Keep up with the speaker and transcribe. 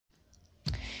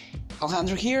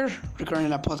Alejandro here,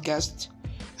 recording a podcast.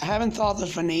 I haven't thought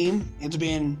of a name. It's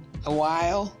been a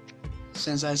while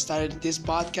since I started this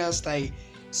podcast. I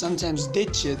sometimes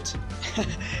ditch it.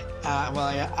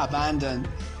 I abandon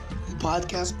the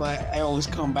podcast, but I always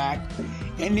come back.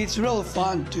 And it's really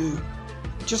fun to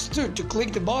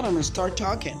click the button and start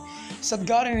talking. Seth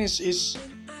Godin is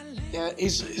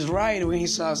right when he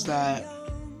says that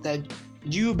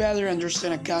you better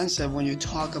understand a concept when you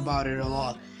talk about it a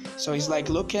lot. So it's like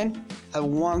looking at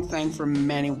one thing from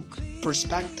many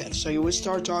perspectives. So you will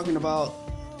start talking about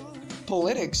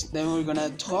politics, then we're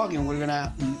gonna talk and we're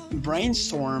gonna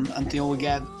brainstorm until we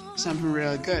get something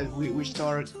really good. We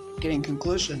start getting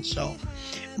conclusions. So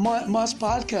most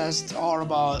podcasts are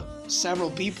about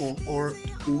several people or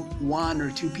one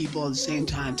or two people at the same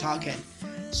time talking.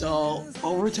 So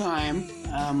over time,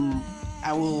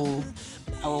 I will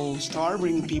start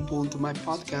bringing people into my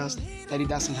podcast that it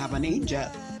doesn't have a name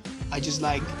yet. I just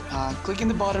clicking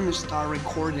the button and start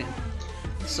recording.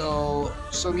 So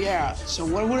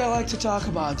what would I like to talk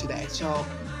about today? So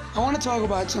I want to talk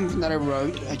about something that I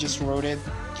wrote. I just wrote it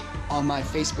on my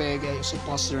Facebook. I also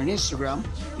posted it on Instagram.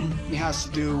 It has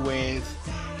to do with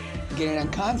getting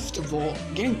comfortable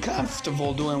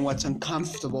doing what's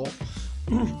uncomfortable.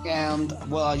 And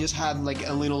I just had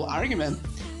a little argument.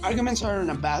 Arguments aren't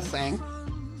a bad thing.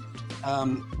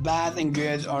 Bad and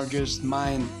good are just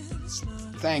mine.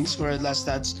 Thanks for it. That's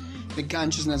the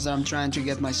consciousness that I'm trying to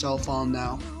get myself on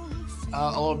now.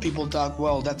 A lot of people talk,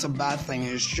 that's a bad thing,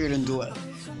 you shouldn't do it.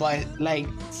 But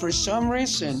for some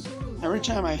reason, every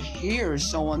time I hear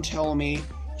someone tell me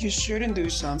you shouldn't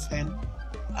do something,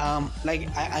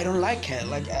 I don't like it.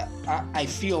 I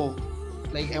feel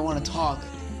like I want to talk.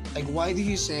 Why do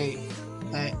you say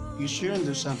that you shouldn't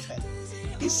do something?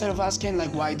 Instead of asking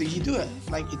why do you do it?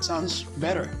 It sounds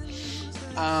better.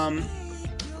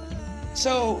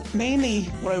 So mainly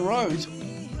what I wrote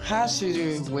has to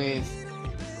do with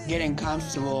getting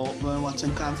comfortable when what's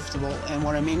uncomfortable, and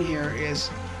what I mean here is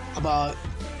about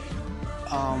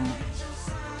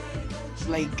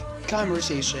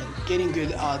conversation, getting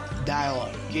good at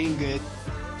dialogue, getting good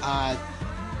at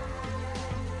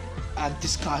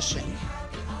discussion,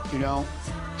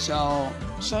 So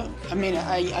I mean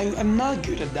I'm not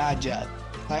good at that yet.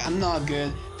 I'm not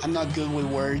good with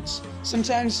words.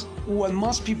 Sometimes what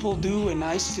most people do, and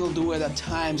I still do it at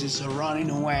times, is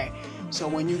running away. So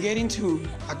when you get into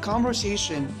a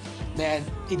conversation that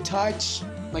it touches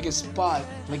a spot,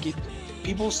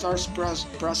 people start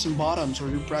pressing buttons, or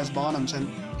you press buttons,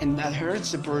 and that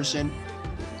hurts the person.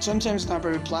 Sometimes it's not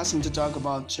very pleasant to talk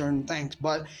about certain things,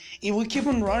 but if we keep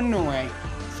on running away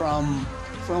from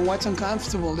what's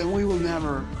uncomfortable, then we will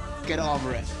never get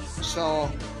over it.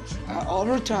 So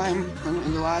over time,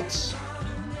 in the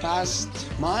past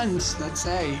months, let's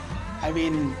say, I've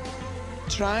been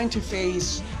trying to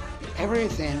face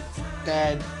everything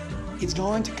that it's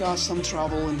going to cause some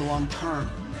trouble in the long term.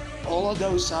 All of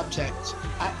those subjects.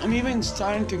 I'm even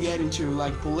starting to get into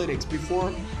politics.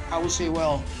 Before I would say,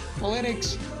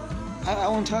 politics, I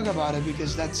won't talk about it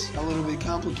because that's a little bit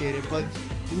complicated. But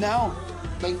now,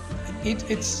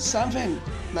 it's something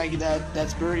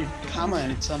that's very common.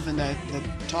 It's something that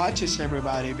touches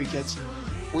everybody, because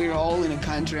we're all in a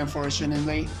country,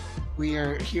 unfortunately. We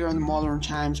are here in modern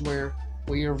times where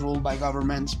we are ruled by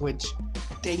governments which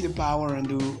take the power and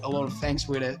do a lot of things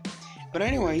with it. But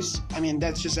anyways, I mean,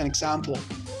 that's just an example.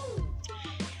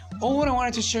 All what I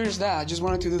wanted to share is that I just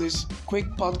wanted to do this quick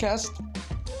podcast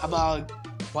about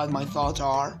what my thoughts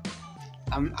are.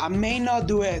 I may not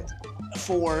do it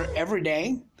for every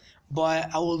day, but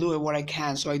I will do it what I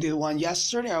can. So I did one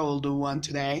yesterday, I will do one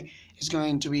today. It's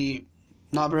going to be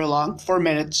not very long, 4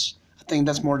 minutes. I think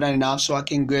that's more than enough, so I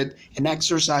can good and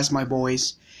exercise my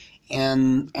voice.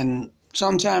 And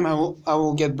sometime I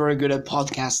will get very good at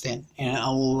podcasting, and I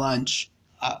will launch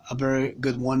a very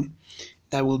good one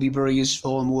that will be very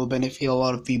useful and will benefit a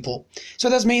lot of people. So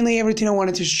that's mainly everything I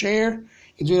wanted to share.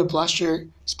 It's been a pleasure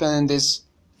spending this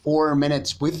 4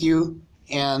 minutes with you,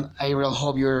 and I really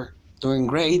hope you're doing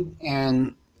great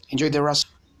and enjoy the rest.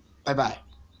 Bye-bye.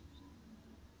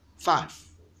 5,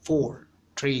 4,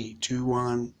 3, 2,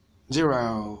 1,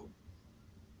 0.